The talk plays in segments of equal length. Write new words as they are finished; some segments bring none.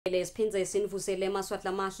Lesiphinze sinivusele emaswati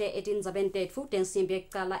lamahle eTindzabaAt1pm densimbi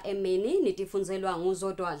ekuqala emini nitifunzelwa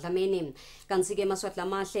nguzodwa Dlamini. Kanti-ke emaswati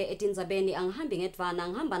lamahle eTindzabeni angihambi ngedvana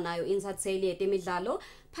ngihamba nayo insatheli yetemidlalo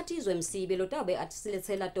Phathizwe Msibi lotabe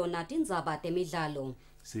atilethela tona tindzaba temidlalo.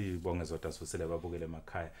 Sibonge zodwa sivusele ababukele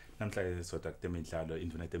emakhaya. Namhlanje sodwa kutemidlalo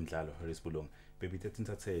induna temidlalo Harris Bulong bebithe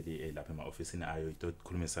insatheli lapha ema-ofisini ayo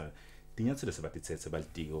itokhulumisa tinyathelo sebatithethe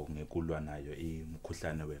balidiko ngekulwa nayo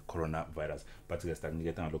imkhuhlane we-coronavirus but ke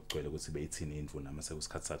sitakuniketa ngalokugcwele ukuthi beyithini indvuna mase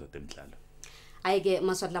kusikhathi sato temidlalo. Ayike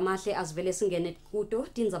maswati lamahle asivele singene kuto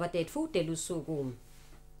TindzabaAt1pm delusuku.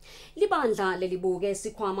 Libandla lelibuke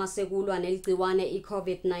sikhwama sekulwa neligciwane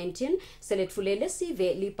i-COVID-19 seletfulele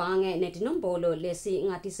sive libhange netinombolo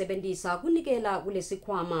lesingatisebentisa kunikela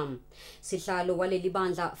kulesikhwama. Sihlalo waleli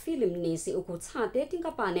bandla Phil Mnisi ukuthathe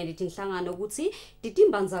tinkampane letinhlangano ukuthi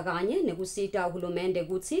titimbanza kanye nekusita uhulumende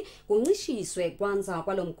ukuthi kuncishiswe kwanza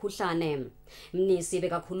kwalomkhuhlane. Mnisi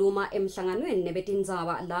bekakhuluma emhlanganweni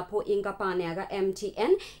nebetindzaba lapho inkampane yaka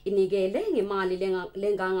MTN inikele ngemali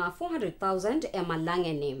lenganga 400,000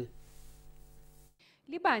 emalangeni.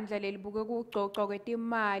 Libandla lelibuke kucoca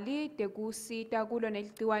kwetimali tekusita kulwa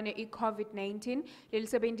neligciwane i-COVID-19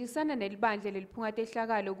 lelisebenzisana nelibandla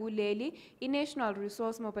leliphungatehlakalo kuleli i-National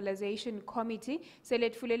Resource Mobilization Committee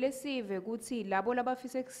seletfulele sive kutsi labo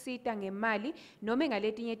labafise kusita ngemali noma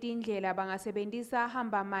ngaletinye tindlela bangasebentisa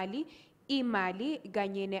hamba mali imali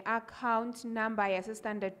kanye ne-account number yase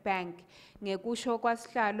Standard Bank. Ngekusho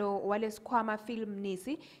kwasihlalo walesikhwama Phil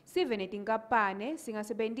Mnisi, sive netinkampane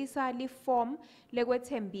singasebentisa liform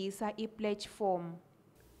lekwethembisa i-pledge form.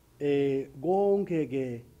 Konke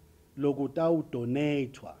ke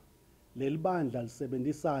lokutawudonatwa lelibandla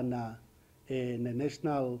lisebenzisana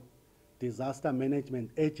ne-National Disaster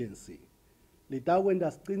Management Agency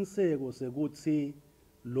litakwenda siciniseko sekuthi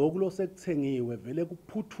lokhu losekuthengiwe vele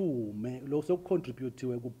kuphuthume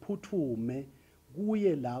lokucontributiwe kuphuthume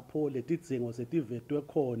kuye lapho letidzingo setivetwe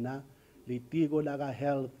khona litiko laka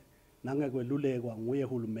health nangekwelulekwa nguye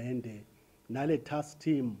hulumende nale task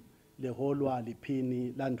team leholwa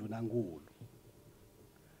liphini landunankulu.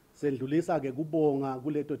 Sendlulisa ke kubonga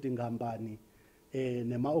kuleto tinkampani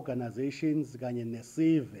nema organizations kanye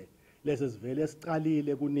nesive lesivele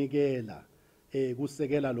sicalile kunikela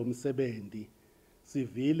kusekela lo msebenzi.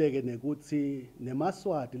 Sivile ke nekuthi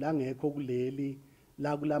nemaswati langekho kuleli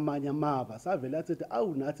la kulamanye amava savela athi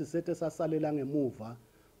awu nathi sethe sasalela ngemuva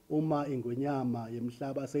uma ingwenyama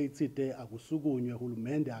yemhlaba seyithide akusukunywe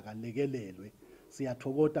hulumende akalekelelwe.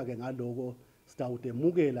 Siyathokota ke ngaloko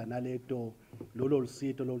sitawutemukela naleto lolo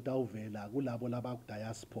lusito lolutawuvela kulabo laba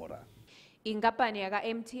diaspora. Inkampani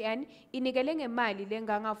yaka MTN inikele ngemali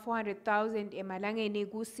lenganga 400,000 emalangeni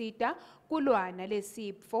kusita kulwana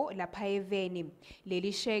lesifo lapha eveni.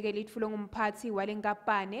 Leli sheke litfulwe ngumphathi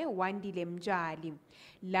walenkampane Wandile Mtshali.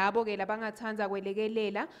 Labo ke labangathanza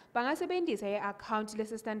kwelekelela bangasebenzisa i-account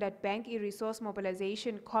lese Standard Bank i-Resource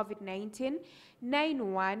Mobilization COVID-19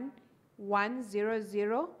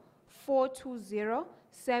 91100 420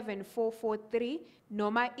 7443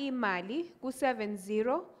 noma imali ku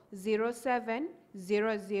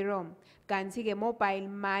 700700 kanti ke mobile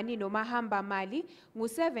money noma hamba mali ngu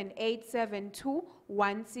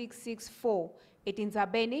 78721664.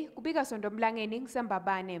 Etindzabeni kubika sondomlangeni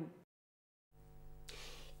ngisembabane.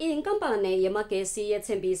 Inkampane yemagesi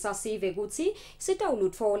yethembisa sive ukuthi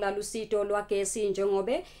sitawulutfola lusito lwagesi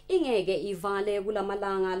njengobe ingeke ivale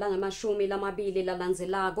kulamalanga langamashumi lamabili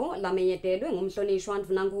lalandzelako lamenyetelwe ngumhlonishwa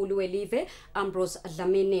ndvunankulu welive Ambrose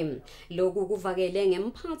Dlamini. Lokhu kuvakele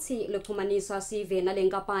ngemphathi loxhumanisa sive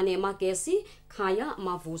nalenkampane yemagesi Khaya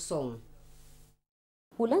Mavuso.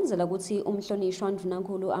 Ulandzela ukuthi umhlonishwa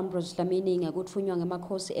ndvunankulu Ambrose Dlamini ngekutfunywa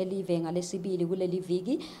ngemakhosi elive ngalesibili kuleli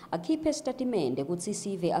viki akhiphe isitatimende ukuthi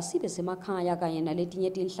sive asibe semakhaya kanye naletinye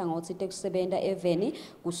tinhlangothi tekusebenta eveni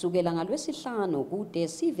kusukela ngalwesihlanu kude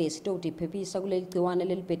sive sitotiphephisa kuleli gciwane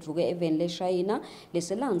lelibhedvuke eveni leShayina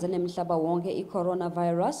leselandza nemhlaba wonke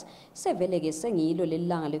i-coronavirus. Seveleke sengilo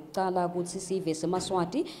lelilanga lekucala ukuthi sive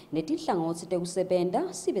semaswati netinhlangothi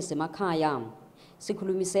tekusebenta sibe semakhaya.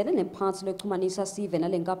 Sikhulumisene nemphathi loxhumanisa sive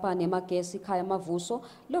nalenkampane yemagesi Khaya Mavuso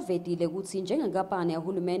lovetile ukuthi njengenkampane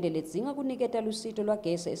yahulumende ledzinga kuniketa lusito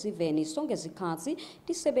lwagesi esiveni sonke sikhatsi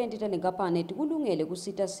tisebenti talenkampane tikulungele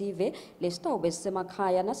kusita sive lesitawube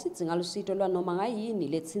sisemakhaya nasidzinga lusito lwanoma ngayini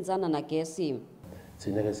letsintsana nagesi.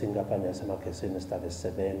 Sineke sinkampani yasemagesini sitabe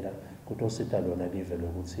sisebenta kutosita lona live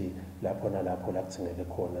lokuthi lapho nalapho la kudzingeke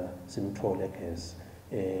khona simthole gesi.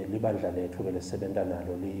 Libandla lethu ke lesebenta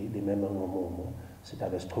nalo limema ngomumo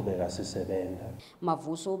sitabe siqhubeka sisebenza.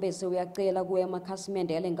 Mavuso bese uyacela kuye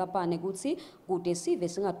amakhasimende yalenkampani ukuthi kude sive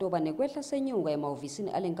singatoba nekwehla senyuka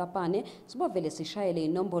emahhovisini alenkampani sibovele sishayele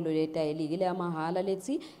inombolo letayelekile yamahala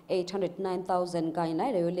lethi 809,000 kanye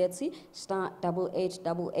naleyo lethi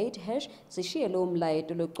 *8888# sishiye lowo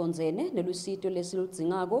mlayeto locondzene nelusito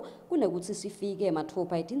lesiludzingako kunekuthi sifike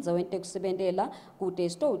mathupha etindzaweni tekusebentela kude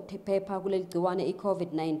sitophepha kuleli gciwane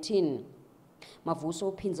i-COVID-19. Mavuso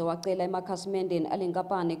uphinze wacela emakhasimendeni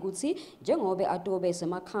alenkampani ukuthi njengobe atobe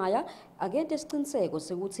semakhaya akente isiqiniseko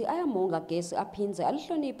sekuthi ayamonga gesi aphinze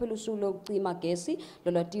alihloniphe lusuku lokucima gesi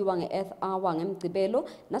lolwatiwa nge-Earth Hour ngemgcibelo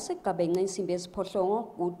nasekugabence insimbi yesiphohlongo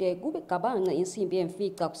kude kube gabance insimbi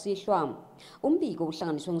yemfica kusihlwa. Umbiko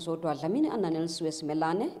uhlanganiswe ngisodwa Dlamini Ananelisiwe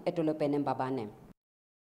Simelane edolobheni eMbabane.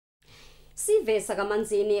 Sive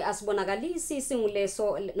sakamanzini asibonakalisi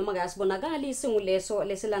isinguleso noma ke asibonakali isinguleso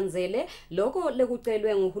lesilandzele lokho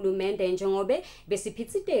lekucelwe nguhulumende njengobe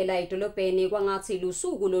besiphitsitela edolobheni kwangathi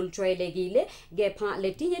lusuku lolujwayelekile kepha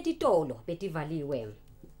letinye titolo betivaliwe.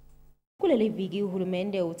 Kuleli viki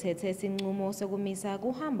uhulumende uthethe isinqumo sokumisa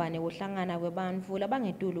kuhamba nekuhlangana kwebantfu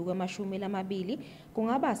labangetulu kwama-20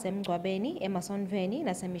 kungaba semgcwabeni, emasonveni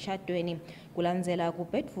nasemishadweni kulandzela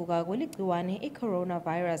kubhedvuka kweligciwane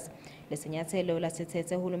i-coronavirus. Lesinyathelo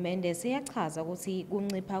lasithethe uhulumende siyachaza ukuthi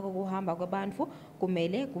kuncipha kokuhamba kwebantfu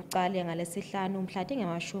kumele kucale ngalesihlanu mhla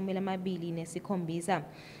tinga-27.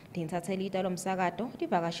 Tintsatselita lomsakato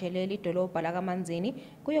tivakashele lidolobha lakamanzini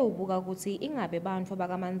kuyowubuka ukuthi ingabe bantfu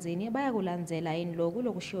bakamanzini bayakulandzela yini loku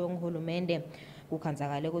lokushiwo nguhulumende.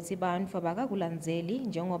 Kukhandzakale ukuthi bantfu abakakulandzeli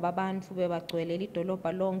njengoba bantfu bebagcwele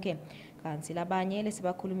lidolobha lonke. Kanti labanye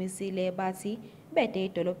lesibakhulumisile bathi bede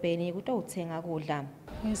edolobheni kutowutsenga kudla.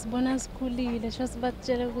 Ngisibona sikhulile sho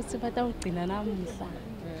sibatshela ukuthi batawugcina namuhla.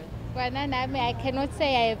 Kwana nami I cannot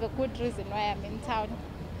say I have a good reason why I'm in town.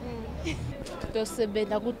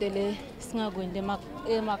 Tosebenta kudele singakwendi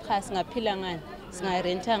emakhaya singaphila ngani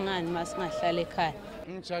singarenta ngani masingahlala ekhaya.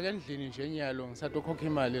 Ngijake endlini nje nyalo ngisatokhokha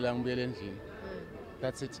imali la ngibuyele endlini.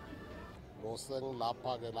 That's it. Lo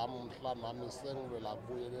sengilapha ke lamuhla nami sengivela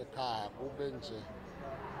kubuyela ekhaya kube nje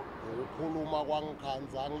ukukhuluma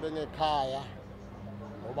kwangikhanza ngibe ngekhaya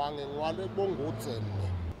ngoba ngiwale bongudzene.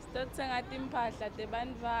 Sitotsenga timpahla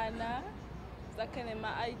tebantfwana sakhe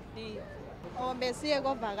nema-ID. Besiye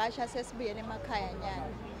kovakasha sesibuyele emakhaya nyana.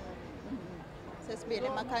 Sesibuyele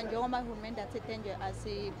emakhaya njengoba uhulumende athethe nje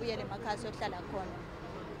asibuyele emakhaya sohlala khona.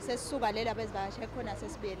 Sesisuka lela bezivakasha khona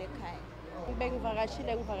sesibuyele ekhaya.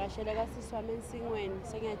 Ngivakashele kasisi wami eNsingweni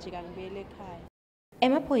sengiyajika ngibuyele ekhaya.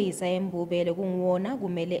 Emaphoyisa embubele kunguwona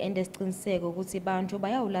kumele ende isiqiniseko ukuthi bantu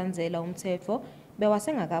bayawulandzela umthetho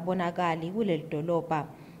bewasengakabonakali kuleli dolobha.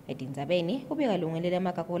 Etindzabeni ubika lungelele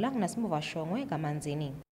Magagula naSimuva Shongwe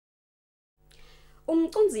kamanzini.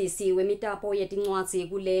 Umcondzisi wemitapo yetincwadzi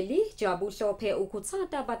kuleli Jabuhlophe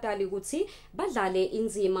ukhutsata abatali ukuthi badlale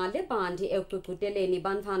inzima lebandi ekucucuteleni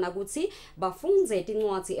bantfwana ukuthi bafundze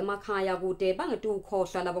tincwadzi emakhaya kude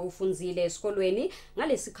bangetukhohlwa labakufundzile esikolweni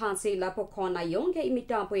ngalesikhatsi lapho khona yonke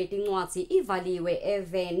imitapo yetincwadzi ivaliwe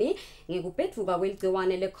eveni ngekubhedvuka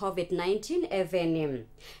kweligciwane le-COVID-19 eveni.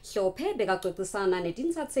 Hlophe bekacocisana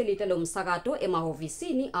netintsatseli lomsakato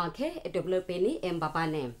emahhovisini akhe edolobheni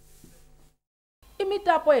eMbabane.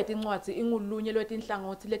 Imitapo yetincwadzi ingulunye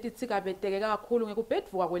lwetinhlangothi letitsikabeteke kakhulu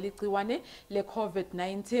ngekubhedvuka kweligciwane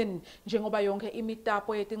le-COVID-19 njengoba yonke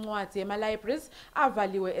imitapo yetincwadzi ema-libraries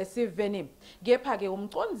avaliwe esiveni. Kepha-ke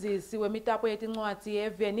umcondzisi wemitapo yetincwadzi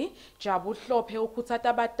yeveni Jabuhlophe ukhutsata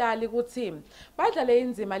abatali ukuthi badlale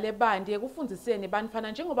inzima lebandi ekufundziseni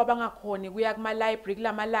bantfwana njengoba bangakhoni kuya kuma-library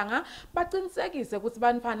kulamalanga bacinisekise ukuthi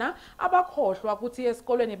bantfwana abakhohlwa ukuthi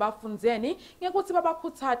esikolweni bafundzeni ngekuthi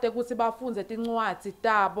babakhutsate ukuthi bafundze tincwadzi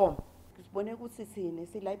tabo. Sibone ukuthi sine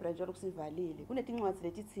si-library njalo kusivalile kunetincwadzi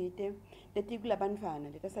letitsite letikulabantfwana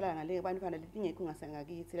letasala ngale bantfwana letingekho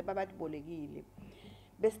ngasangakithi lebabatibolekile.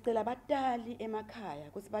 Besicela abatali emakhaya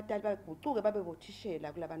ukuthi batali bagucuke babe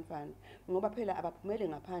bothishela kulabantfwana ngoba phela abaphumele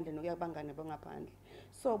ngaphandle nokuya kubangane bongaphandle.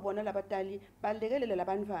 So bona labatali balekelele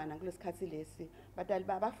labantfwana kulesikhathi lesi batali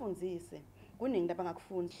babafundzise kuningi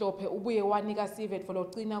labangakufunda. Hlophe ubuye wanika sivet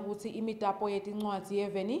folocina ukuthi imitapo yetincwadzi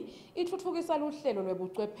yeveni itfutfukisa luhlelo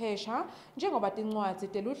lwebuchwephesha njengoba tincwadzi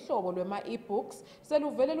teluhlobo lwema-e-books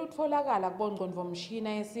seluvele lutfolakala kubongcondvomshina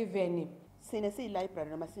yesiveni. Sine siyi-library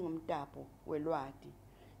noma singumtapo welwati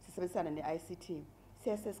sisebenzisana ne-ICT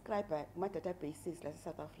siyasubscribe kuma-databases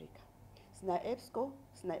lase-South Africa. Sina EBSCO,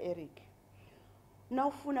 sina ERIC.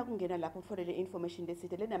 Nawufuna kungena lapho ufolele information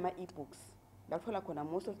lesite lenama-e-books uthola khona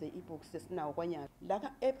most of the e-books esinawo kwanyalo.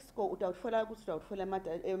 Laka EBSCO utawutfola ukuthi utawutfola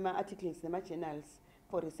ama-articles nema-journals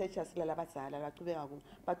for researchers lala abadala baqhubeka ku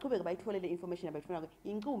baqhubeka bayitholele information abayifuna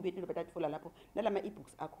inqumbi into betatfola lapho nalama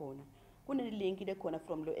ebooks akhona kunelink lekhona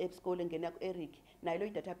from lo school engena ku Eric nayo lo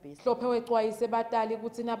database Hlophe wexwayise batali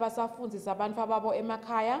ukuthi nabasafundzisa abantu ababo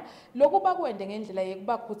emakhaya lokhu bakwende ngendlela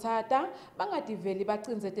yekubakhutata bangadiveli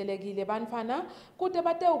bacinzetelekile bantfana kude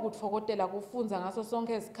bate ukutfokotela kufundza ngaso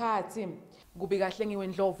sonke isikhathi kubi kahle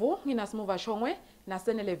ngiwendlovu nginasimuva shongwe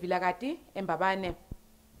nasenele vilakati eMbabane.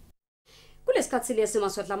 Kulesikhathi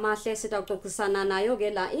lesimaswedla mahle sitawuxoxisana nayo ke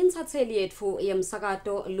la insatheli yethu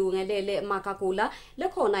yemsakato lungelele Makagula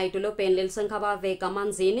lekhona idolobheni lelisenkabave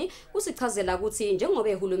kaManzini kusichazela ukuthi njengoba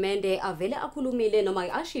uhulumende avele akhulumile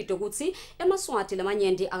noma ashito ukuthi emaswati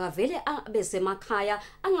lamanyendi akavele abesemakhaya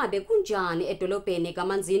angabe kunjani edolobheni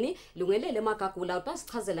kaManzini lungelele Makagula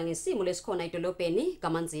utasichazela ngesimo lesikhona idolobheni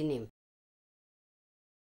kaManzini.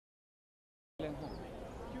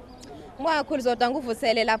 Mwakhulu zodwa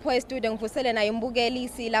ngivusele lapho e-studio ngivusele nayo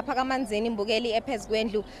umbukelisi lapha kaManzini imbukeli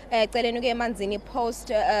ephezkwendlu eceleni keManzini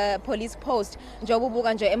post police post njengoba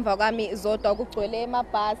ubuka nje emva kwami zodwa kugcwele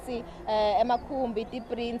emabhasi emakhumbi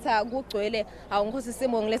tiprinter kugcwele awungikhosi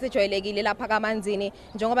isimo ngilesejwayelekile lapha kaManzini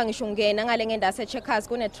njengoba ngisho ungena ngale ngendase checkers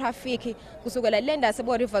kune traffic kusukela le ndase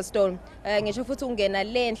bo Riverstone ngisho futhi ungena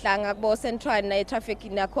le nhlanga kubo Central na traffic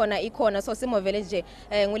nakhona ikhona so simo vele nje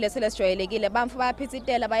ngilesejwayelekile bamfu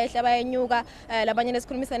bayaphithitela bayehla nyuka labanye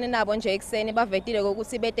lesikhulumisane nabo nje ekseni bavetile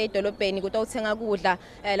ukuthi bete edolobheni kutothenga kudla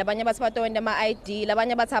labanye bathi batowenda ama ID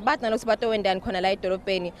labanye bathi abathi nalokuthi batowendani khona la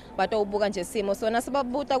edolobheni batowubuka nje simo sona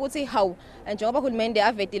sibabuta ukuthi hawu njengoba uhulumende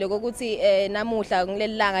avetile ukuthi namuhla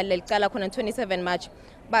ngilelanga lelicala khona 27 March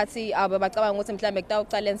bathi abacabanga ukuthi mhlambe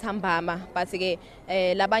kutawuqala ensambama bathi ke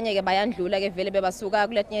labanye ke bayandlula ke vele bebasuka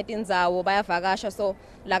kuletinye indzawo bayavakasha so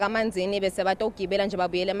la kaManzini bese batogibela nje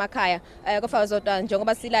babuyele emakhaya kofa zodwa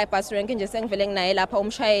njengoba sila ibus rank nje sengivele nginaye lapha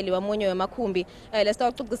umshayeli wamunye wemakhumbi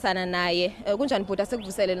lesitawuxoxisana naye kunjani bhuti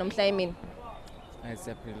asekuvusele nomhla emini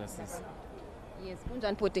ayisiyaphila sisi. Yes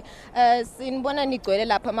kunjani bhuti sinibona nigcwele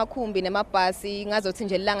lapha amakhumbi nemabhasi ngazothi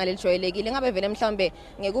nje lilanga lelijwayelekile ngabe vele mhlawumbe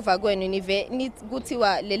ngekuva kwenu nive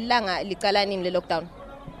kuthiwa lelanga licala nini le lockdown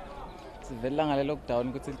Sivelanga le lockdown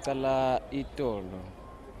ukuthi licala itolo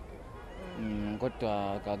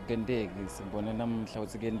kodwa akakendeki sibone namhla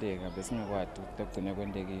ukuthi kuyendeka bese ngakwazi ukuthi kugcine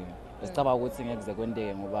kwendekile besicaba ukuthi ngeke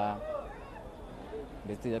kwendeke ngoba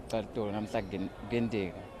bese yaqala itolo namhla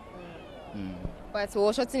kuyendeka But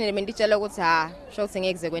washo thini lemenditshela ukuthi sho ukuthi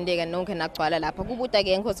ngeke kwendeka nonke nagcwala lapha kubuta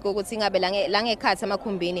ke nkosi ukuthi ngabe la ngekhathi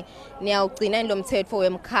amakhumbini niyawugcina lo mthetho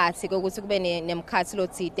wemkhathi ukuthi kube nemkhathi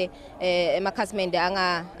lothite emakhasimende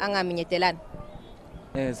angaminyetelana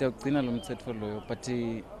siyawugcina lo mthetho loyo but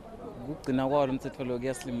ukugcina kwawo lo mthetho loyo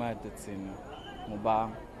kuyaslimata thina ngoba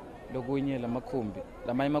lokunye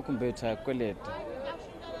lamanye amakhumbi ethu ayakweleta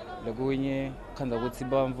lokunye khanda ukuthi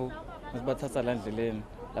bamvu sibathatha la ndleleni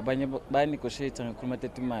labanye bayanegotiate ngekhuluma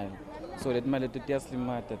imali so leti mali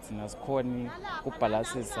tuyaslimata thina sikhoni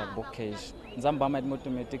kubhalansisa bo cash nzamba ama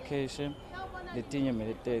automatic cash letinye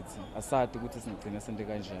meletethi asathi ukuthi singcina sente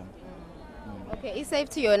kanjani. Okay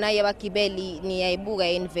i-safety yona yabagibeli niyayibuka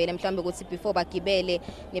yini vele mhlawumbe ukuthi before bagibele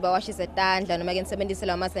nibawashise tandla noma ke nisebenzise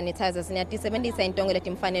lawa sanitizers niyadisebenzisa intongo leti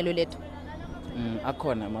mfanelo lethu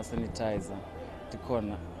akhona ama sanitizer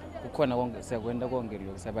kukhona konke siyakwenda konke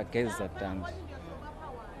lokho siyabagezisa tandla.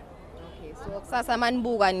 So kusasa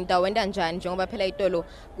manibuka nidawenda njani njengoba phela itolo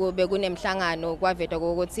kube kunemhlangano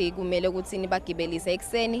kwavetwa ukuthi kumele ukuthi nibagibelise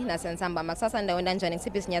ekseni nasensambama kusasa ndawenda njani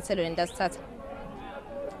ngisiphi isinyathelo lentasithatha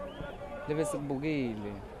lebe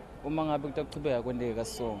sibukile uma ngabe kutaqhubeka kwendeka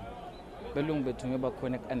so belungu bethu ngeba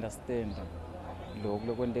khona understand lokho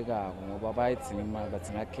lokwendekako ngoba bayithinga imali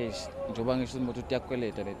bathinga cash njengoba ngisho ukuthi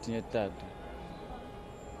uyakweleta letinye tatu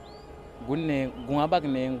kungaba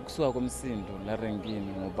kusuka komsindo la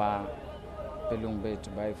renkini ngoba belungu bethu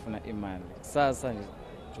bayifuna imali sasa nje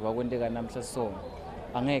njengoba kwendeka namhla so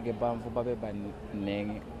angeke bamfu babe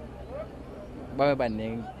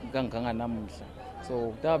banenge kanganamuhla so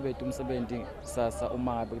kutawabethu umsebenzi sasa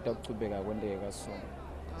uma ngabe kutaqhubeka kwendeka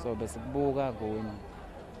so besibuka kuni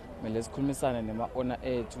mele sikhulumisane nema-owner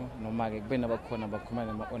ethu noma-ke kube nabakhona bakhuluma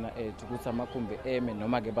nema-owner ethu ukuthi amakhumbi eme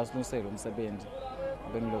noma-ke basilungisele umsebenzi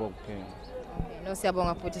bengiloko kuphela. No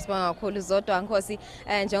siyabonga futhi sibonga kakhulu zodwa nkosi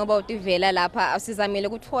njengoba utivela lapha asizamile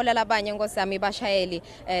ukuthola labanye nkosi yami bashayeli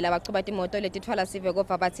labachuba imoto letithwala sive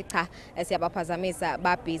kodwa bathi cha siyabaphazamisa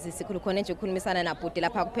ba busy sikhulu khona nje ukukhulumisana nabhuti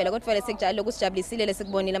lapha kuphela kodwa vele sekujalo kusijabulisile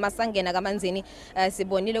lesikubonile masangena kaManzini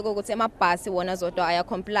sibonile ukuthi emabhasi wona zodwa aya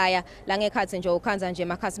comply la ngekhathi nje ukhanza nje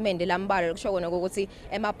emakhasimende lambalo kusho kona ukuthi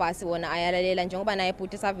emabhasi wona ayalalela njengoba naye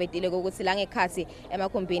bhuti savetile ukuthi la ngekhathi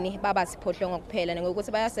emakhumbini baba siphohlongo kuphela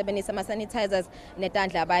ngokuthi bayasebenzisa ama sanitizer sanitizers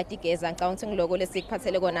netandla bayatigeza ngicabanga ukuthi ngiloko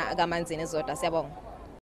lesikuphathele kona kamanzini zodwa siyabonga.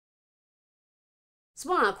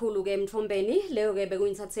 Sibongakhulu ke Mthombeni leyo ke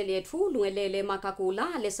bekuyintatheli yethu lungelele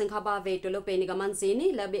Makagula lesenkhabave edolobheni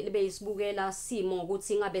kaManzini labe isibukela simo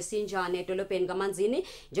ukuthi ngabe sinjani edolobheni kaManzini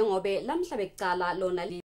njengobe lamhla bekucala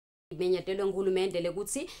lona menyetelwe nguhulumende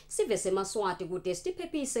lekuthi sive seMaswati kude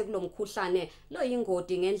siphephise kulomkhuhlane lo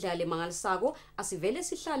yingodi ngendlela emangalisako asivele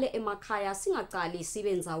sihlale emakhaya singaqali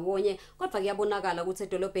sibe ndzawonye kodwa kuyabonakala ukuthi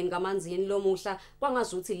edolobheni kaManzini lomuhla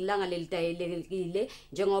kwangazuthi lilanga lelidayelekile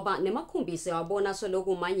njengoba nemakhumbise wabona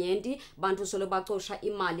soloku manyendi bantu solo bacosha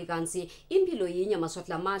imali kanzi impilo yinye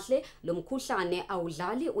Maswati lamahle lomkhuhlane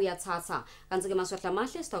awudlali uyathatha kanzi ke Maswati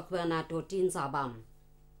lamahle sitaqhubeka nato Tindzaba.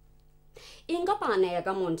 Inkampani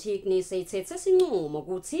yakaMontigny seyithethe sinqumo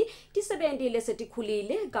ukuthi tisebenti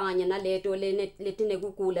lesetikhulile kanye naleto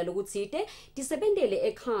letinekugula lokuthide tisebentele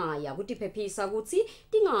ekhaya kutiphephisa ukuthi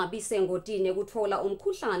tingabi sengotini ekuthola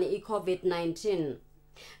umkhuhlane iCovid-19.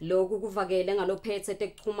 Lokhu kuvakele ngalophethe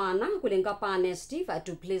tekuxhumana kulenkampani Steve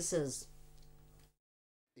Duplessis.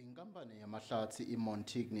 Inkampani yamahlathi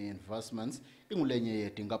iMontigny Investments ingulenye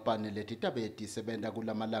yetinkampani letitabe sebenta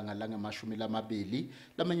kulamalanga lange-20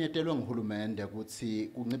 lamenyetelwe nguhulumende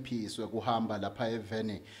ukuthi kunciphiswe kuhamba lapha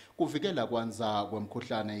eveni kuvikela kwanza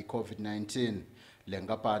kwemkhuhlane iCovid-19. Le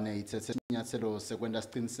nkampani ithethe isinyathelo sekwenta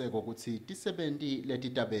siciniseko ukuthi tisebenti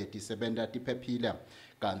letitabe tisebenta tiphephile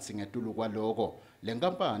kansi ngetulu kwaloko le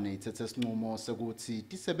nkampani ithethe isinqumo sekuthi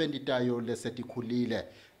tisebenti tayo lesetikhulile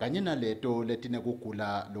kanye naleto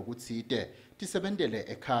letinekugula lokuthide tisebentele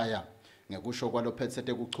ekhaya. Ngekusho kwalophethe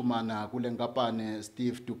tekuxhumana kule nkampani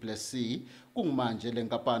Steve Duplessis kungumanje le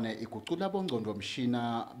nkampani igucula bongcondo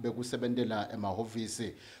mshina bekusebentela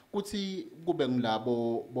emahhovisi kuthi kube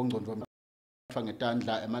ngilabo bongcondo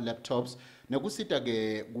ngetandla ema-laptops nekusita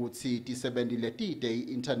ke kuthi tisebendi letide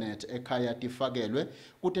i-internet ekhaya tifakelwe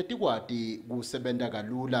kute tikwati kusebenta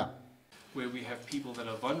kalula. Where we have people that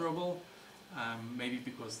are vulnerable, maybe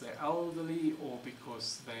because they're elderly or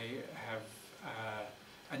because they have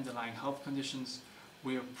underlying health conditions,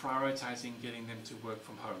 we're prioritizing getting them to work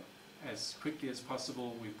from home as quickly as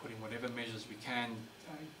possible. We're putting whatever measures we can,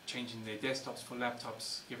 changing their desktops for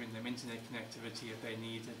laptops, giving them internet connectivity if they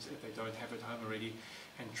need it, if they don't have it home already,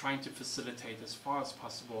 and trying to facilitate as far as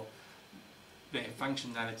possible their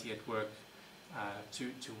functionality at work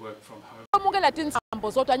to work from home. Amukela Tindzaba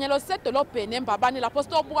zodwa nyalo sedolobheni eMbabane lapho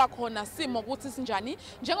sitobuka khona simo ukuthi sinjani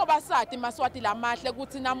njengoba sathi Maswati lamahle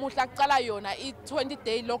ukuthi namuhla kucala yona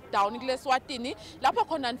i20-day lockdown kule Eswatini lapho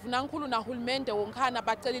khona ndvunankulu nahulumende wonkhana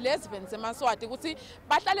bacelile eziveni zeMaswati ukuthi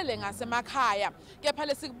bahlalele ngasemakhaya kepha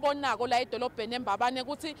lesikubonako la edolobheni eMbabane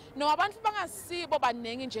ukuthi no abantu bangasibo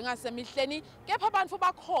banengi njengasemihleni kepha abantu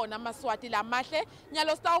bakhona Maswati lamahle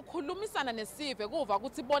nyalo sitawukhulumisana nesive kuva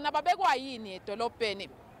ukuthi bona babekwa yini edolobheni.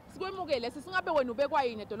 Sikwemukele sisingabe wena ubekwa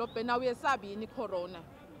yini edolobheni awuyesabi yini corona?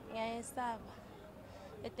 Ngiyayesaba.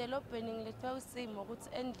 Edolobheni ngilethwe usimo ukuthi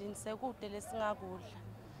endlini sekude lesingakudla.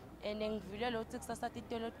 Ngivile ukuthi kusasa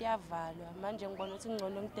itolo tiyavalwa manje ngibona ukuthi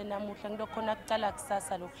ngcono ngite namuhla ngilokhona kucala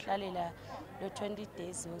kusasa lokuhlalela lo 20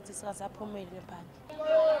 days ukuthi singasaphumeli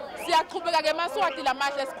ngephandle. Siyaqhubeka ke Maswati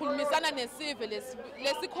lamahle sikhulumisana nesive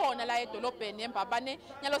lesikhona la edolobheni eMbabane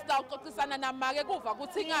nyalo sitawuxoxisana namake kuva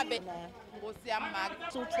ukuthi ngabe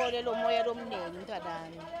ngosiyamaka uthole lo moya lomnengi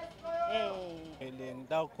mntadami le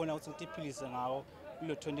ngidawukhona ukuthi ngiphilise ngawo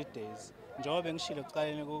lo 20 days njengoba bengishilo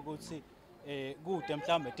kuqaleni ukuthi kude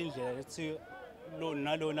mhlawumbe indlela lethi lo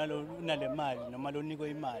nalo unale mali noma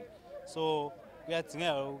lonikwe imali so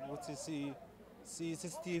kuyadingeka ukuthi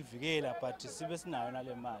sisivikela but sibe sinayo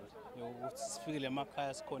nale mali ukuthi sifikele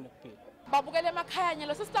emakhaya sikhona kuphela. Babukele emakhaya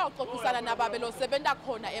nyalo sisitawuxoxisana nababe lo sebenta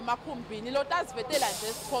khona emakhumbini lo tazivetela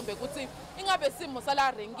nje sikhombe ukuthi ingabe simo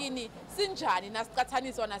sala renkini sinjani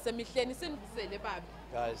nasicathaniswa nasemihleni sinibusele babe.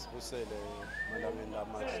 Guys busele malangeni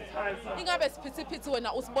lamahle. Ingabe siphithiphithi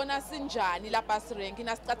wena usibona sinjani lapha sirenki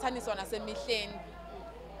nasicathaniswa nasemihleni?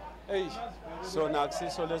 Hey sona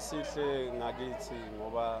akusiso lesihle ngakithi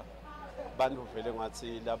ngoba bantu vele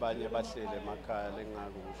ngathi labanye bahlele emakhaya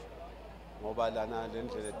lengakusho ngoba lana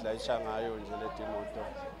lendlela etlayisha ngayo nje letimoto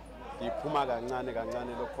iphuma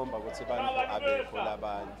kancane lokhomba ukuthi bantu abekho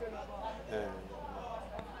labanye.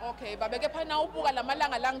 Okay babeke phana ubuka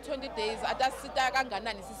lamalanga lang 20 days atasita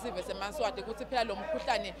kanganani sisive seMaswati ukuthi phela lo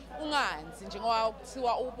mkhuhlane unganzi njengoba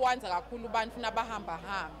kuthiwa ubuwanza kakhulu abantu funa bahamba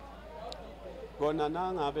hamba. Kona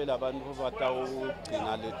nangabe labantu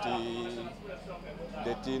batawugcina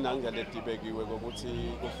leti nangeletibekiwe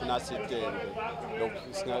ukuthi kufuna sitende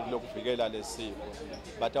lokuvikela lesifo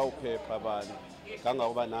batawuphepha abantu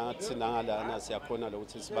kangangoba nathi nangalana siyakhona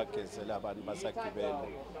lokuthi sibagezele abantu basagibele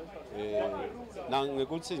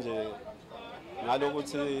ngikuthi nje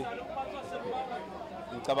ngalokuthi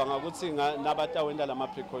ngicabanga ukuthi nabatawenda lama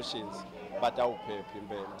precautions batawuphepha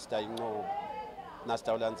impela sitayinqoba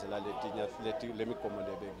nasitawulandzela lemigomo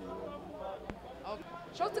lebekiwe.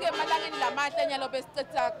 Shokuthi-ke emalangeni lamahle nyalo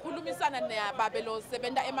besicetha khulumisana nababe lo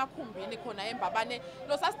sebenza emakhumbini khona eMbabane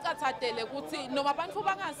lo sasicathathele ukuthi noma abantu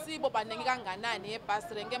bangasibo baningi kanganani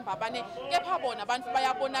ebhasi renke eMbabane kepha bona abantu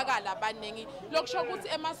bayabonakala abaningi lokusho ukuthi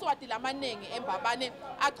emaswati lamaningi eMbabane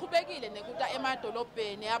achubekile nekuta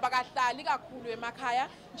emadolobheni abakahlali kakhulu emakhaya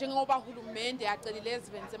njengoba uhulumende yacelile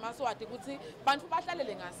eziveni emaswati ukuthi bantu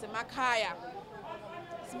bahlalele ngasemakhaya.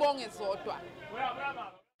 Sibonge zodwa.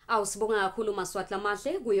 Awusibonga kakhulu Maswati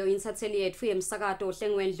lamahle kuyo insatheli yethu yemsakato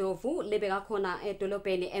ohlengweni Ndlovu lebeka khona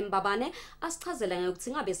edolobheni eMbabane asichazela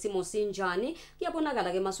ngokuthi ngabe simo sinjani.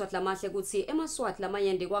 Kuyabonakala ke Maswati lamahle ukuthi emaswati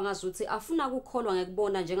lamanyende kwangazuthi afuna ukukholwa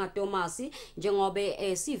ngekubona njengaThomas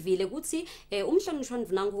njengobe sivile ukuthi umhlonishwa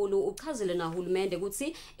Mvunankulu uchazele nahulumende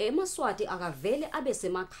ukuthi emaswati akavele abe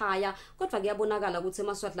semakhaya kodwa kuyabonakala ukuthi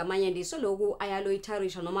emaswati lamanyende soloku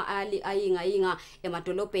ayaloyitharisha noma ayinga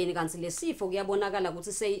emadolobheni kanti lesifo kuyabonakala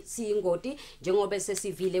ukuthi siyingoti njengoba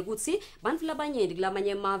sesivile ukuthi bantu labanyenti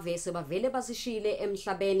kulamanye amave sebavele basishile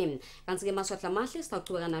emhlabeni. Kanti ke Maswati lamahle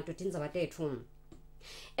sitaqhubeka nato TindzabaAt1pm.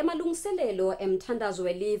 Emalungiselelo emthandazo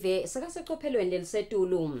welive sekaseqophelweni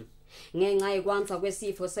lelisetulu ngenxa yekwanza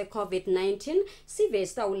kwesifo se-COVID-19 sive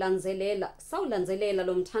sawulanzelela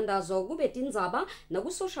lo mthandazo kube tindzaba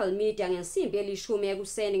naku social media ngensimbi elishumi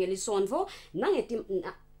ekuseni ngelisonto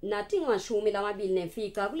natingamashumi lamabili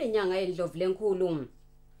nemfica kule nyanga yeNdlovu lenkulu.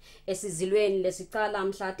 Esizilweni lesicala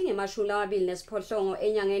mhla tingemashumi lamabili nesiphohlongo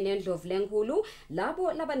enyangeni yeNdlovu lenkulu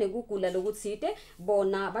labo labanekugula lokuthide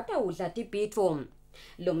bona batawudla tibhidvo.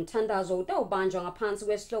 Lo mthandazo utawubanjwa ngaphansi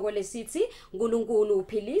kwesihloko lesithi uNkulunkulu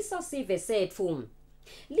uphilisa sive sethu.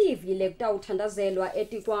 Livi lekutawuthandazelwa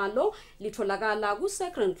etikwalo litholakala ku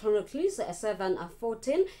 2 Chronicles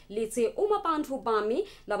 7:14 lithi uma abantu bami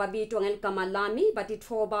lababitwa ngeligama lami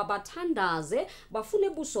batithoba bathandaze bafune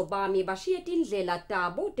buso bami bashiye tindlela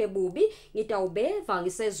tabo tebubi ngitawubeva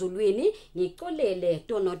ngisezulwini ngicolele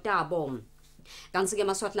tono tabo. Kanti ke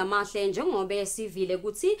Maswati lamahle njengoba sivile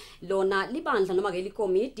ukuthi lona libandla noma ke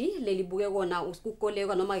likomidi lelibuke kona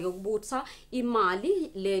ukukoleka noma ke ukubutha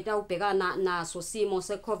imali letawubhekana naso simo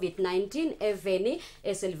se-COVID-19 eveni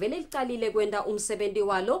eselivele licalile kwenda umsebenzi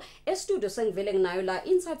walo. Estudio sengivele nginayo la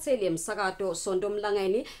insatheli yemsakato Sonto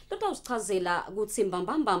Mlangeni lotawusichazela ukuthi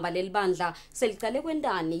mbambamba lelibandla selicale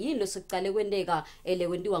kwendani yini lo sicale kwendeka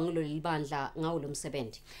elekwentiwa ngilo lelibandla ngawo lo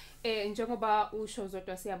msebenzi. Njengoba usho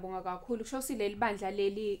zodwa siyabonga kakhulu kusho sileli bandla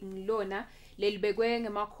leli ngilona lelibekwe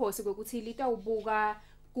ngemakhosi ukuthi litawubuka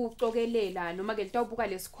kucokelela noma ke litawubuka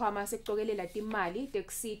lesikhwama sekucokelela imali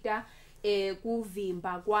tekusita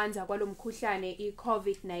kuvimba kwanza kwalomkhuhlane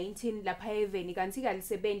iCovid-19 lapha eveni kanti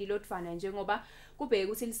kalisebenzi lotfana njengoba kubheka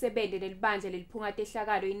ukuthi lisebenze lelibandla leliphungathe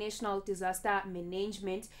ehlakalo iNational Disaster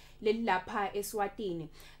Management lelapha Eswatini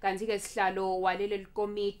kanti ke sihlalo walelo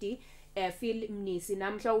likomiti Phil Mnisi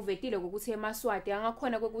namhla uvetile ukuthi emaswati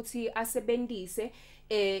angakhona ukuthi asebenzise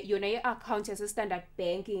yona ye-account yase-Standard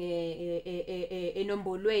Bank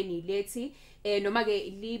enombolweni lethi noma ke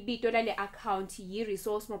libito lale account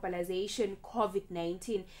yi-Resource Mobilization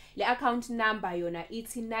COVID-19 le account number yona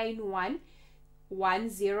ithi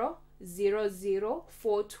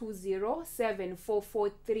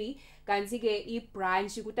 911004207443 kanti ke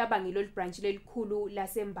ibranch kutabangilo libranch lelikhulu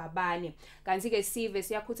laseMbabane kanti ke sive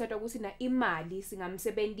siyakhuthathwa ukuthi na imali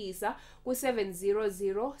singamsebenzisa ku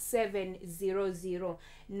 700700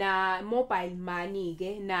 na mobile money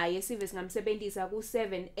ke naye sive singamsebenzisa ku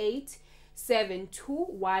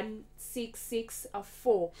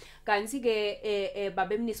 78721664 kanti ke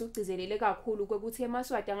babemnisi ugcizelele kakhulu ukuthi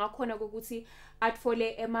emaswati angakhona ukuthi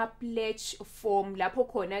atfole pledge form lapho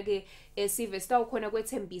khona ke sive sitawukhona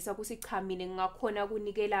kwethembisa ukuthi cha mina ngingakhona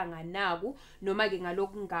kunikela nganaku noma ke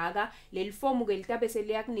ngalokungaka leli form ke litabe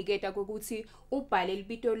seliyakuniketa ukuthi ubhale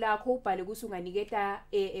libito lakho ubhale ukuthi unganiketa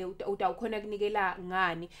utawukhona kunikela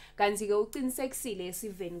ngani kanti ke uqinisekisile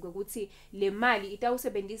esiveni ukuthi le mali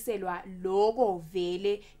itawusebenziselwa lokho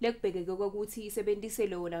vele lekubhekeke ukuthi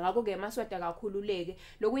isebenzisele wona ngakho ke emaswati akakhululeke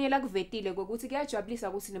lokunye lakuvetile ukuthi kuyajabulisa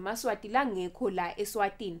ukuthi nemaswati la ngekho la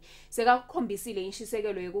Eswatini sekakukhombisile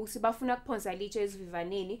inshisekelo yokuthi bafuna kuphonsa litshe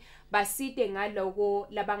esivivaneni basite ngaloko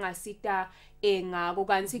labangasita ngako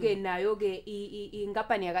kanti ke nayo ke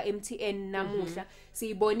inkampani yaka MTN namuhla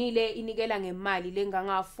siyibonile inikela ngemali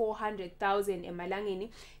lenganga 400,000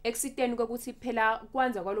 emalangeni eksiteni ukuthi phela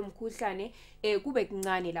kwanza kwalomkhuhlane kube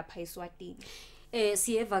kuncane lapha Eswatini.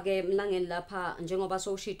 Siyeva ke mlangeni lapha njengoba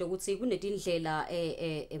soshito ukuthi kunetindlela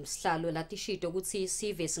emsihlalo la tishito ukuthi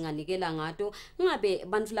sive singanikela ngato ngabe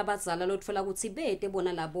bantu labadzala lotfola ukuthi bete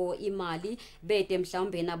bona labo imali bete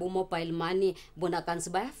mhlawumbe nabo mobile money bona kanzi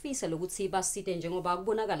bayafisa lokuthi basite njengoba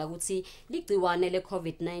kubonakala ukuthi ligciwane le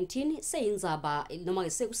COVID-19 seyindzaba noma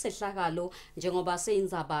sekusehlakalo njengoba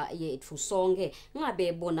seyindzaba yethu sonke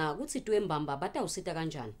ngabe bona kuthi twembamba batawusita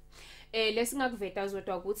kanjani. Lesingakuveta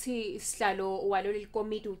zodwa ukuthi isihlalo walolu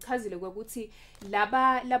committee uchazile ukuthi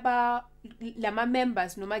lama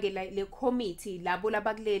members noma ke le committee labo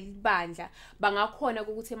labakuleli bandla bangakhona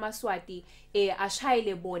ukuthi eMaswati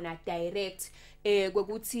ashayele bona direct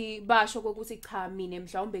kwekuthi basho ukuthi cha mina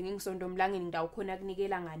mhlawumbe ngingisondo mlangeni ngidawukhona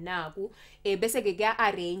kunikela nganaku bese ke kuya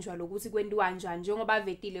arrangewa lokuthi kwentiwa kanjani njengoba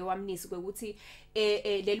vetile wamnisi kwekuthi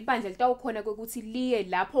leli bandla litawukhona ukuthi liye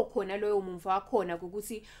lapho khona loyo muntu wakhona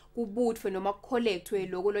ukuthi kubutfwe noma kucollectwe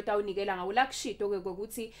lokho lotawunikela ngawo lakushito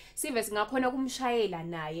kwekuthi sive singakhona kumshayela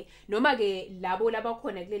naye noma ke labo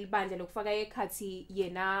labakhona kuleli bandla lokufaka ekhathi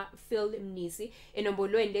yena Phil Mnisi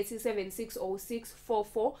enombolweni lethi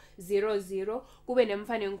 76064400 kube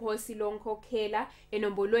nemfane nkosi lonkhokhela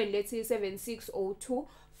enombolweni lethi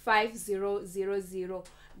 76025000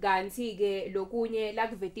 kanti ke lokunye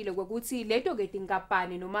lakuvetile ukuthi leto ke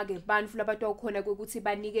tinkampani noma ke bantu labatawukhona ukuthi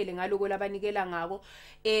banikele ngaloko labanikela ngako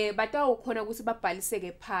batawukhona ukuthi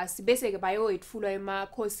babhaliseke phasi bese ke bayoyithulwa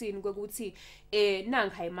emakhosini ukuthi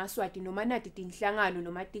nanga eMaswati noma nati tinhlangano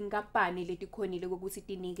noma tinkampani letikhonile ukuthi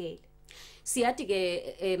tinikele. Siyathi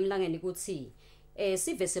ke mlangeni ukuthi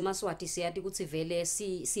sive seMaswati siyathi ukuthi vele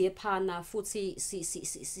siyephana futhi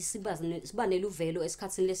sibane luvelo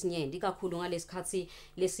esikhatsini lesinyenti kakhulu ngalesikhathi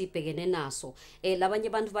lesibhekene naso labanye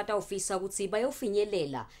abantu batawufisa ukuthi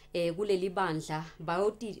bayofinyelela kuleli bandla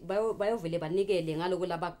bayovele banikele ngaloko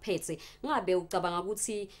labakuphethe ngabe ucabanga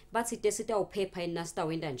ukuthi bathi tesitawuphepha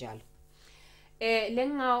inasitawenda njalo.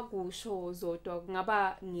 Lengakusho zodwa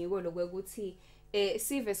ngaba ngiko lokuthi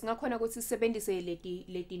sive singakhona ukuthi sisebenzise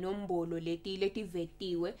leti nombolo leti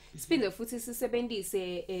vetiwe siphinde futhi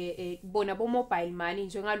sisebenzise bona bo mobile money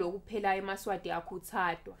njengaloku kuphela eMaswati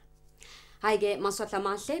akhuthathwa. Hayike Maswahla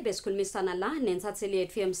mahle besikhulumisana la nensatheli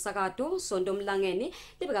yethu yemsakato Sonto Mlangeni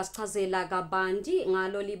libeka sichazela kabanti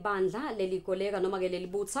ngalo libandla lelikoleka noma ke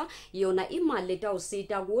lelibutha yona imali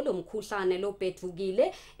letawusita kulo mkhuhlane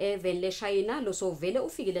lobhedvukile even le China losovele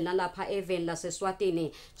ufikile nalapha even la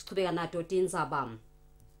Eswatini sichubeka nato tindzaba.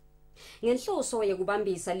 Ngenhloso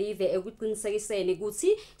yekubambisa live ekuqinisekiseni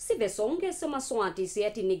ukuthi sive sonke seMaswati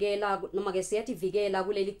siyatinikela noma ke siyativikela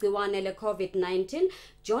kuleli gciwane le COVID-19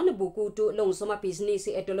 John Bukutu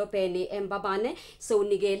longusomabhizinisi edolobheni eMbabane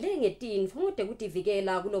sewunikele ngetinfo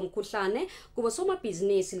tekutivikela kulomkhuhlane kubo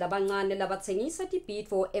somabhizinisi labancane labathengisa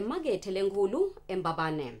tibhidvo emakethe lenkulu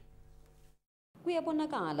eMbabane.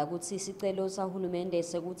 Kuyabonakala ukuthi isicelo sahulumende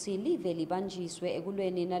sekuthi live libanjiswe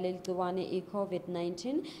ekulweni naleligciwane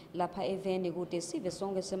iCovid-19 lapha eveni kude sive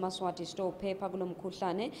sonke seMaswati sitophepha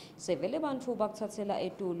kulomkhuhlane sevele bantfu bakuthathela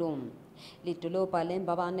etulo. Lidolobha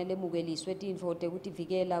leMbabane lemukeliswe tinfo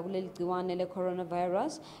tekutivikela kuleligciwane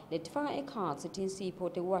le-coronavirus letifaka ekhatsi tinsipho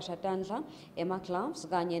tekuwasha tandla ema-gloves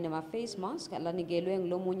kanye nema-face mask lanikelwe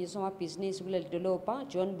ngulomunye somabhizinisi kulelidolobha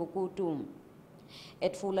John Bukutu.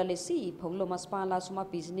 Etfula lesipho kulo masipala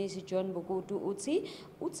somabhizinisi John Bukutu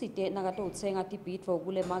utsite nakatotsenga tibhidvo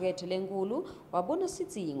kule market lenkulu wabona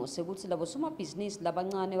sidzingo sekuthi labo somabhizinisi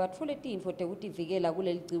labancane batfole tinfo tekutivikela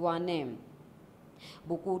kuleli gciwane.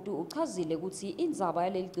 Bukutu uchazile ukuthi indzaba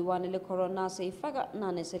yaleli gciwane le-corona seyifaka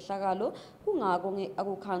nane sehlakalo kungako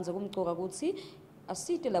akukhanze kumcoka ukuthi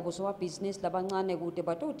asite labo somabhizinisi labancane kude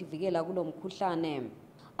batotivikela kulo mkhuhlane.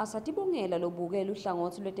 Asatibongela lobukela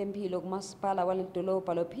uhlangothi lwetempilo kumasipala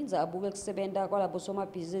walelidolobha lophindza abuke kusebenta kwalabo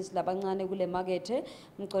somabhizinisi labancane kule makethe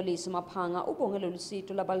Mcolisi Maphanga ubongela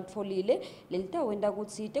lusito labalitfolile lelitawenta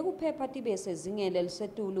ukuthi tekuphepha tibe sezingeni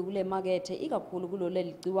elisetulu kule makethe ikakhulu kulo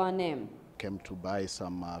leligciwane. Came to buy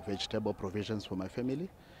some vegetable provisions for my family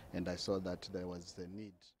and I saw that there was the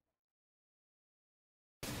need.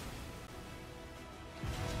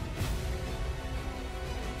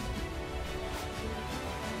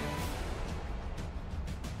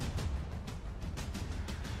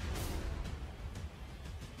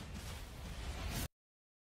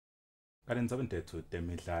 Kalendzabeni tethu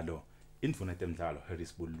temidlalo indvuna temidlalo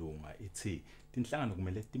Harris Bulunga ithi tinhlangano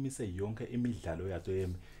kumele timise yonke imidlalo yato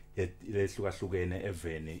lehlukahlukene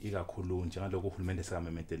eveni ikakhulu njengalokho uhulumende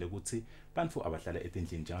sekamemetele ukuthi bantfu abahlala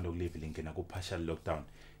etindlini njengalokho live lingena ku partial lockdown.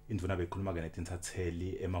 Indvuna bekhuluma ke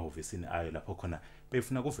netinsatheli emahhovisini ayo lapho khona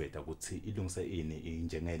befuna kuveta ukuthi ilungise ini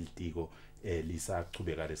njengelitiko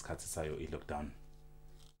lisachubeka lesikhathi sayo i-lockdown.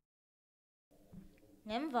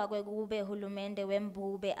 Ngemva kwekube uhulumende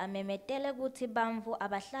wembube amemetele ukuthi bantfu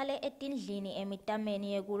abahlale etindlini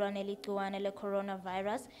emitameni yekulwa neligciwane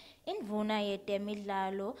le-coronavirus. Indvuna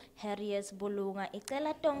yetemidlalo Harriet Bulunga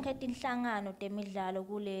icela tonke tinhlangano temidlalo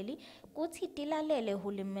kuleli kutsi tilalele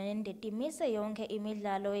hulumende timise yonke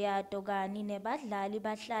imidlalo yato kani nebadlali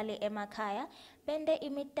bahlale emakhaya bente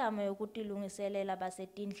imitamo yokutilungiselela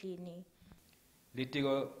basetindlini.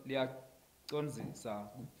 Litiko liyacondzisa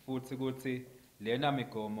futhi kutsi lena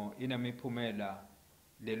migomo inemiphumela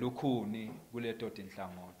lelukhuni kuleto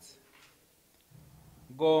tinhlangothi.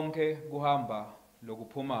 Konke kuhamba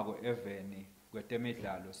lokuphumako eveni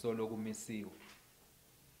kwetemidlalo solo kumisiwe.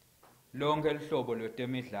 Lonke lihlobo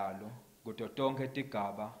lwetemidlalo kuto tonke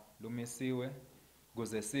tigaba lumisiwe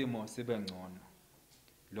kuze simo sibe ngcono.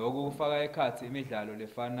 Lokhu kufaka ekhatsi imidlalo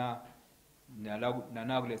lefana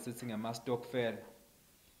nanaku lesithi ngema-stockfel.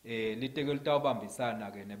 Litiko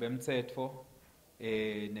litawubambisana ke nebemtsetfo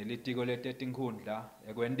nelitiko letetinkhundla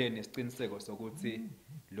ekwenteni isiciniseko sokuthi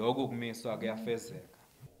lokhu kumiswa kuyafezeka.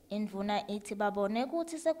 Indvuna ithi babone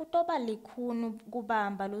kutsi sekutoba likhuni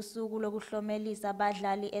kubamba lusuku lokuhlomelisa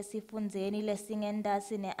abadlali esifundzeni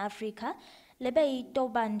lesingentasi ne-Afrika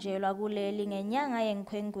lebeyitobanjelwa kuleli ngenyanga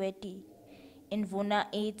yeNkhwekhweti.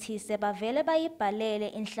 Indvuna ithi sebavele bayibhalele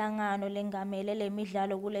inhlangano lengamele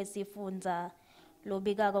lemidlalo kulesifundza.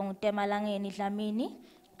 Lobikako nguTemalangeni Dlamini,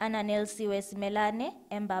 Ananelsiwe Simelane,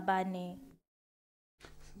 Embabane.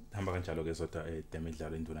 Hamba kanjalo ke sota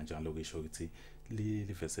temidlalo induna njalo kisho ukuthi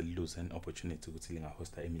livese lose an opportunity ukuthi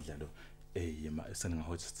lingahosta imidlalo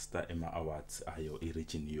sengahosta ema-awards ayo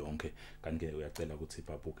i-region yonke. Kanti-ke uyacela ukuthi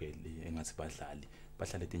babukeli engathi bahlale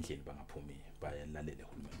etindlini bangaphumi bayalalele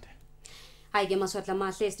uhulumende. Hayi-ke maswahla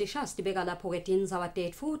mahle sitishaya sitibeka lapho-ke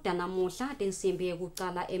TindzabaAt1pm namuhla tinsimbi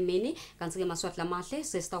yekucala emini. Kanti-ke maswahla mahle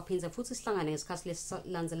sesitawuphindze futhi sihlangane ngesikhathi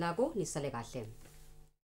lesilandzelako nisale kahle.